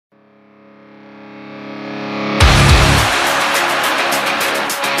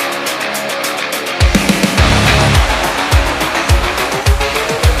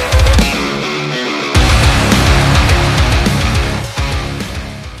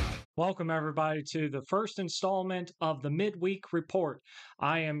Welcome, everybody, to the first installment of the Midweek Report.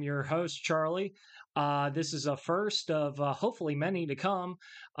 I am your host, Charlie. This is a first of hopefully many to come.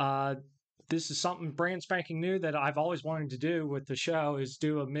 This is something brand spanking new that I've always wanted to do with the show, is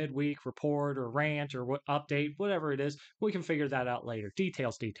do a midweek report or rant or update, whatever it is. We can figure that out later.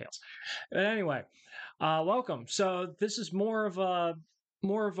 Details. But anyway, welcome. So this is more of a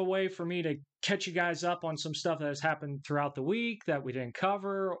way for me to catch you guys up on some stuff that has happened throughout the week that we didn't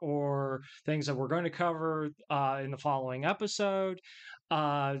cover, or things that we're going to cover in the following episode.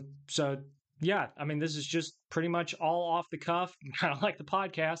 So yeah, I mean, this is just pretty much all off the cuff, kind of like the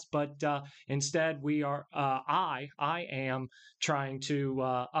podcast, but instead we are, I am trying to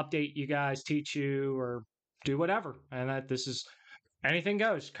update you guys, teach you, or do whatever. And that this is anything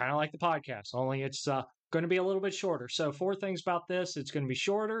goes, kind of like the podcast, only it's going to be a little bit shorter. So 4 things about this: it's going to be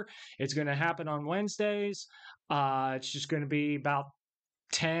shorter. It's going to happen on Wednesdays. It's just going to be about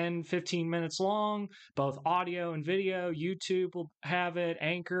 10-15 minutes long, both audio and video. YouTube will have it,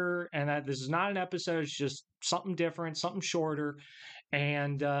 Anchor, and that this is not an episode. It's just something different, something shorter.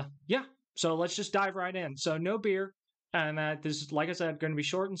 And yeah, so let's just dive right in. So no beer. And that this is, like I said, going to be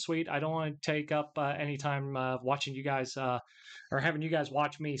short and sweet. I don't want to take up any time watching you guys or having you guys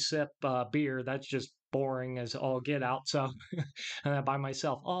watch me sip beer. That's just boring as all get out. So by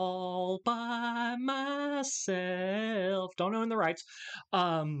myself, all by myself, don't own the rights.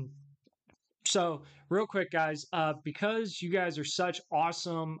 So real quick, guys, because you guys are such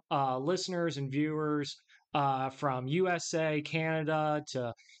awesome listeners and viewers from USA, Canada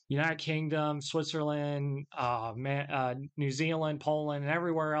to United Kingdom, Switzerland, New Zealand, Poland, and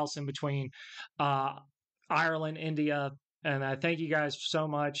everywhere else in between, Ireland, India. And I thank you guys so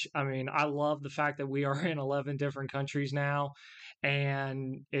much. I mean, I love the fact that we are in 11 different countries now,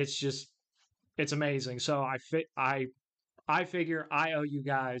 and it's amazing. So I figure I owe you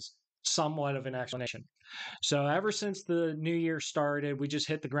guys somewhat of an explanation. So ever since the new year started, we just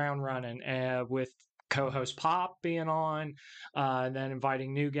hit the ground running with co-host Pop being on, and then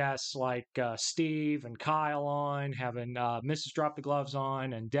inviting new guests like Steve and Kyle on, having Mrs. Drop the Gloves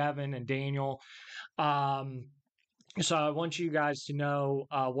on, and Devin and Daniel. So I want you guys to know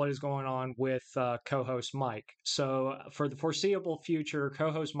what is going on with co-host Mike. So for the foreseeable future,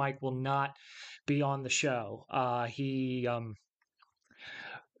 co-host Mike will not be on the show. He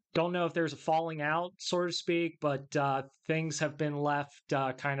don't know if there's a falling out, so to speak, but things have been left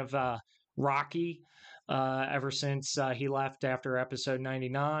kind of rocky ever since he left after episode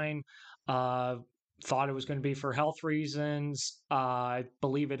 99. Thought it was going to be for health reasons. I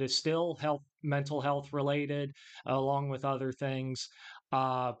believe it is still mental health related, along with other things.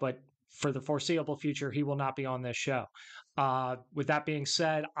 But for the foreseeable future, he will not be on this show. With that being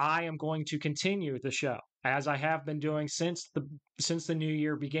said, I am going to continue the show as I have been doing since the new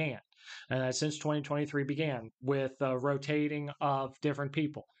year began, since 2023 began, with rotating of different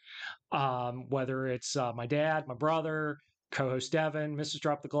people. Whether it's my dad, my brother, co-host Devin, Mrs.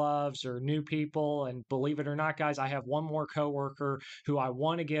 Drop the Gloves, or new people. And believe it or not, guys, I have one more coworker who I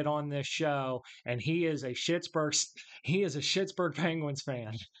want to get on this show, and he is a Schittsburg Penguins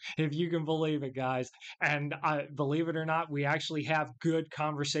fan, if you can believe it, guys. And believe it or not, we actually have good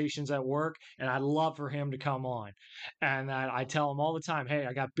conversations at work, and I'd love for him to come on. And I tell him all the time, hey,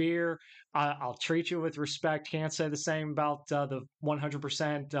 I got beer. I'll treat you with respect. Can't say the same about the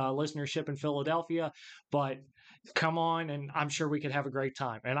 100% listenership in Philadelphia, but come on, and I'm sure we could have a great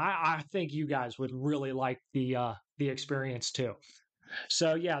time. And I think you guys would really like the experience too.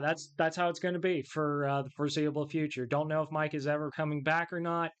 So yeah, that's how it's going to be for the foreseeable future. Don't know if Mike is ever coming back or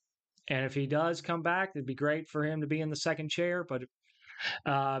not, and if he does come back, it'd be great for him to be in the second chair. But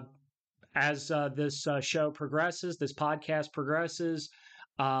as this show progresses, this podcast progresses,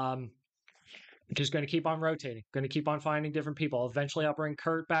 just going to keep on rotating, going to keep on finding different people. Eventually, I'll bring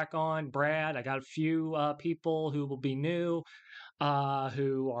Kurt back on, Brad. I got a few people who will be new,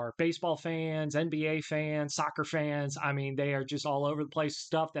 who are baseball fans, NBA fans, soccer fans. I mean, they are just all over the place.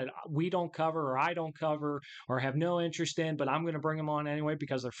 Stuff that we don't cover, or I don't cover, or have no interest in, but I'm going to bring them on anyway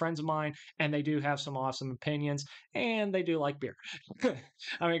because they're friends of mine, and they do have some awesome opinions, and they do like beer.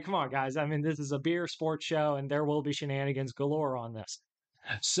 I mean, come on, guys. I mean, this is a beer sports show, and there will be shenanigans galore on this.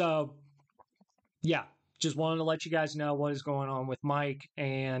 So yeah, just wanted to let you guys know what is going on with Mike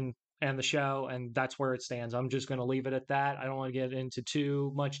and the show, and that's where it stands. I'm just going to leave it at that. I don't want to get into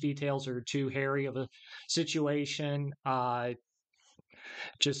too much details or too hairy of a situation.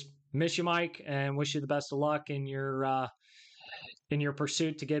 Just miss you, Mike, and wish you the best of luck in your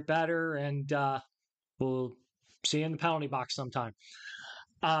pursuit to get better, and we'll see you in the penalty box sometime.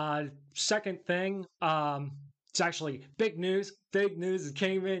 Second thing, It's actually big news. Big news. It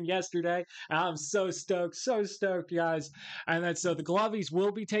came in yesterday. I'm so stoked, guys. And then so the Glovies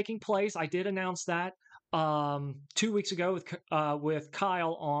will be taking place. I did announce that 2 weeks ago with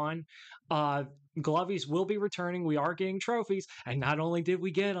Kyle on. Uh, Glovies will be returning. We are getting trophies, and not only did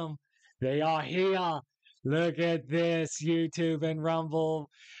we get them, they are here. Look at this, YouTube and Rumble.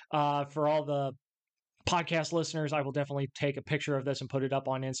 For all the podcast listeners, I will definitely take a picture of this and put it up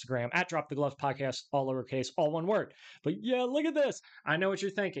on Instagram at Drop the Gloves Podcast, all lowercase, all one word. But yeah, look at this. I know what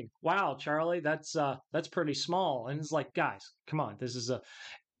you're thinking. Wow, Charlie, that's pretty small. And it's like, guys, come on, this is a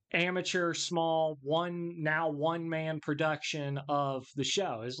amateur, small, one man production of the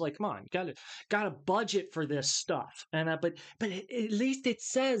show. It's like, come on, got a budget for this stuff. And but at least it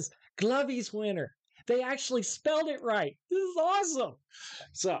says Glovies winner. They actually spelled it right. This is awesome.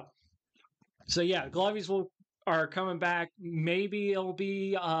 So yeah, Glovies are coming back. Maybe it'll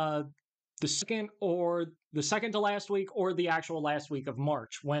be the second to last week or the actual last week of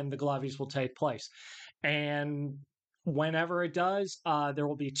March when the Glovies will take place. And whenever it does, there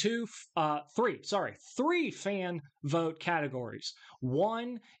will be three fan vote categories.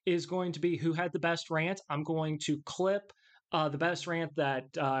 One is going to be who had the best rant. I'm going to clip the best rant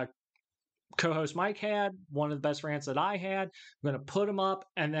that co-host Mike had, one of the best rants that I had. I'm going to put them up,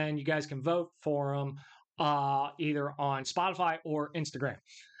 and then you guys can vote for them either on Spotify or Instagram.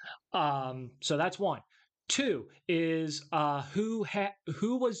 So that's one. Two is who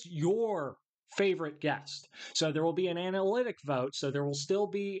was your favorite guest. So there will be an analytic vote. So there will still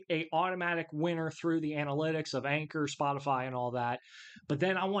be a automatic winner through the analytics of Anchor, Spotify, and all that. But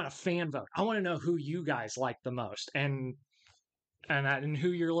then I want a fan vote. I want to know who you guys like the most, and who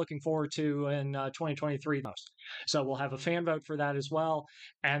you're looking forward to in 2023 most. So we'll have a fan vote for that as well.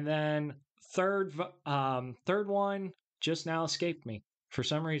 And then third one just now escaped me for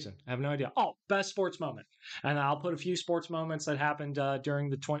some reason. I have no idea. Oh, best sports moment. And I'll put a few sports moments that happened during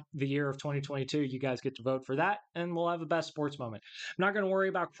the year of 2022. You guys get to vote for that, and we'll have a best sports moment. I'm not going to worry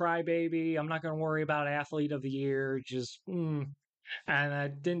about Crybaby. I'm not going to worry about Athlete of the Year. Just and I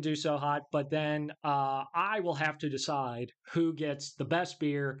didn't do so hot. But then I will have to decide who gets the best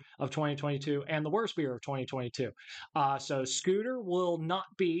beer of 2022 and the worst beer of 2022. So Scooter will not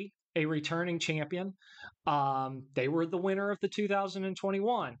be a returning champion. They were the winner of the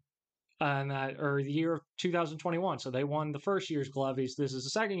 2021 or the year of 2021. So they won the first year's Glovies. This is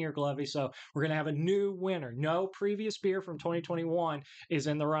the second year Glovies. So we're going to have a new winner. No previous beer from 2021 is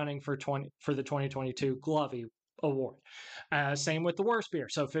in the running for the 2022 Glovie award. Same with the worst beer.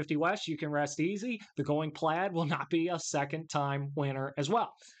 So 50 West, you can rest easy. The Going Plaid will not be a second time winner as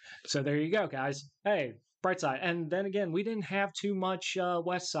well. So there you go, guys. Hey, bright side. And then again, we didn't have too much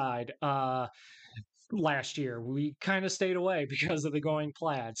West Side last year. We kind of stayed away because of the Going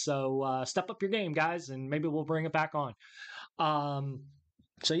Plaid. So step up your game, guys, and maybe we'll bring it back on.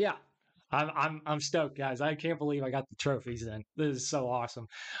 So yeah, I'm stoked, guys. I can't believe I got the trophies in. This is so awesome.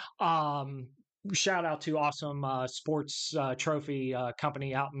 Shout out to Awesome Sports Trophy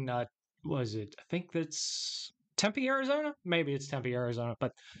Company out in was it? I think that's Tempe, Arizona. Maybe it's Tempe, Arizona.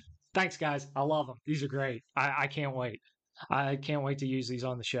 But thanks, guys. I love them. These are great. I can't wait. I can't wait to use these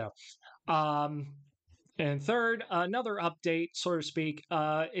on the show. And third, another update, so to speak,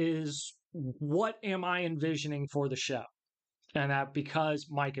 is what am I envisioning for the show? And that because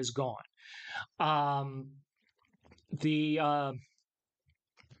Mike is gone.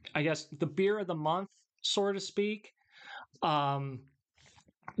 I guess the beer of the month, so to speak.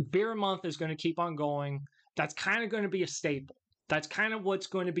 Beer month is going to keep on going. That's kind of going to be a staple. That's kind of what's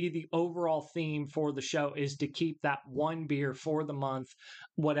going to be the overall theme for the show, is to keep that one beer for the month,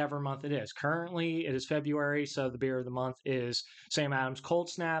 whatever month it is. Currently, it is February, so the beer of the month is Sam Adams Cold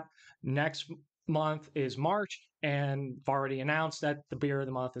Snap. Next month is March, and I've already announced that the beer of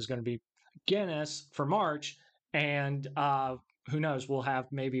the month is going to be Guinness for March, and who knows, we'll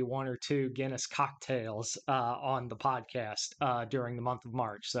have maybe one or two Guinness cocktails on the podcast during the month of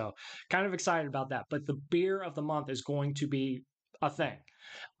March. So kind of excited about that. But the beer of the month is going to be a thing.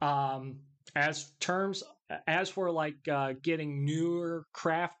 As for like getting newer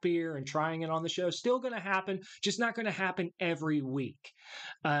craft beer and trying it on the show, still going to happen, just not going to happen every week.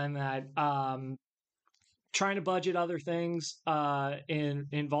 And that trying to budget other things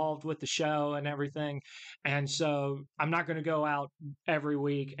involved with the show and everything. And so I'm not going to go out every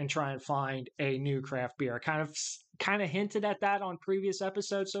week and try and find a new craft beer. I kind of hinted at that on previous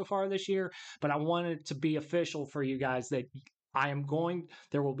episodes so far this year, but I wanted it to be official for you guys that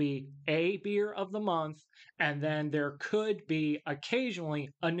there will be a beer of the month, and then there could be occasionally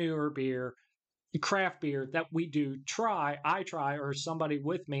a newer beer, craft beer that we do I try, or somebody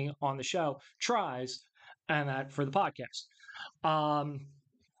with me on the show tries. and that for the podcast. Um,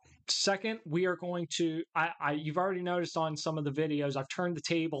 Second, we are going to. You've already noticed on some of the videos, I've turned the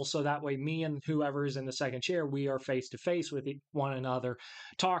table so that way me and whoever is in the second chair, we are face to face with one another,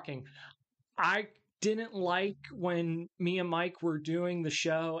 talking. I didn't like when me and Mike were doing the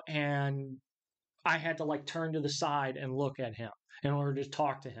show and I had to like turn to the side and look at him in order to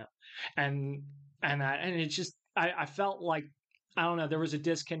talk to him, and and it's just I felt like I don't know, there was a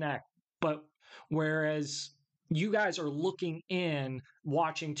disconnect. But whereas you guys are looking in,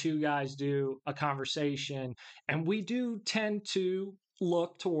 watching two guys do a conversation, and we do tend to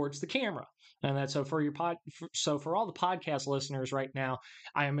look towards the camera. And that's so for your so for all the podcast listeners right now,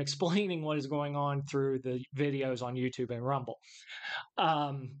 I am explaining what is going on through the videos on YouTube and Rumble.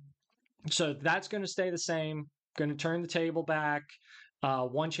 Um, so that's going to stay the same. Going to turn the table back,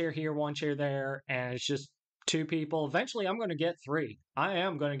 one chair here, one chair there, and it's just two people. Eventually, I'm going to get three. I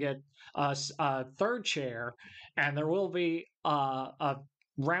am going to get a third chair, and there will be a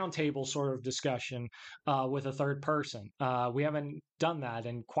roundtable sort of discussion with a third person. We haven't done that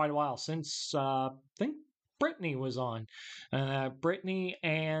in quite a while since I think Brittany was on, Brittany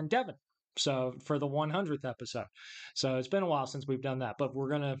and Devin. So for the 100th episode. So it's been a while since we've done that, but we're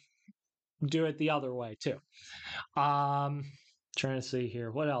going to do it the other way too. Trying to see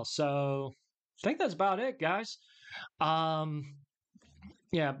here. What else? So I think that's about it, guys.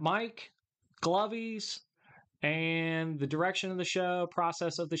 Yeah, Mike, Glovies, and the direction of the show,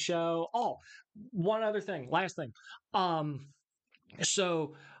 process of the show. Oh, one other thing, last thing.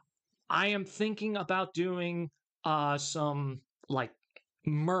 So I am thinking about doing some like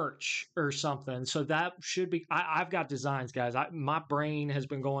merch or something. So that should be. I've got designs, guys. My brain has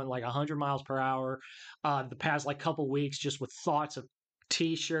been going like 100 miles per hour the past like couple weeks, just with thoughts of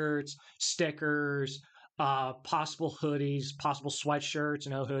T-shirts, stickers, possible hoodies, possible sweatshirts,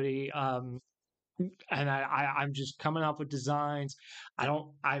 no hoodie. And I'm just coming up with designs. I don't.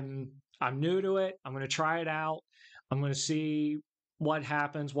 I'm new to it. I'm going to try it out. I'm going to see what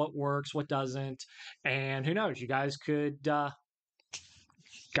happens, what works, what doesn't, and who knows? You guys could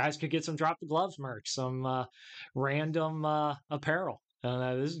get some drop the gloves merch, some random apparel.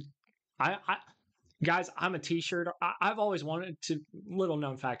 This is, I guys, I'm a t-shirt. I've always wanted to. Little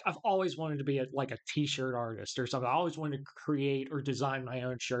known fact: I've always wanted to be like a t-shirt artist or something. I always wanted to create or design my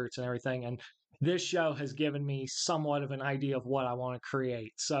own shirts and everything. And this show has given me somewhat of an idea of what I want to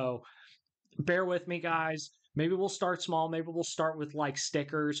create. So bear with me, guys. Maybe we'll start small. Maybe we'll start with like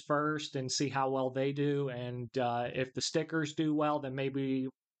stickers first and see how well they do. And if the stickers do well, then maybe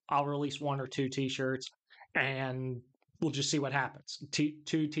I'll release one or two T-shirts, and we'll just see what happens.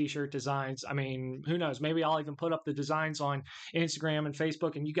 Two T-shirt designs. I mean, who knows? Maybe I'll even put up the designs on Instagram and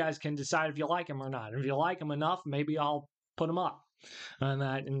Facebook, and you guys can decide if you like them or not. If you like them enough, maybe I'll put them up,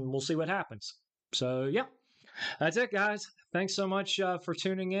 and we'll see what happens. So yeah. That's it, guys. Thanks so much for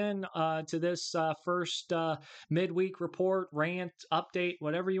tuning in to this first midweek report, rant, update,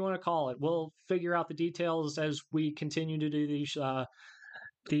 whatever you want to call it. We'll figure out the details as we continue to do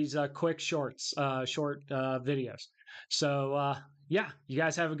these quick shorts, short videos. So yeah, you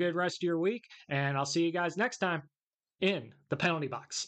guys have a good rest of your week, and I'll see you guys next time in the penalty box.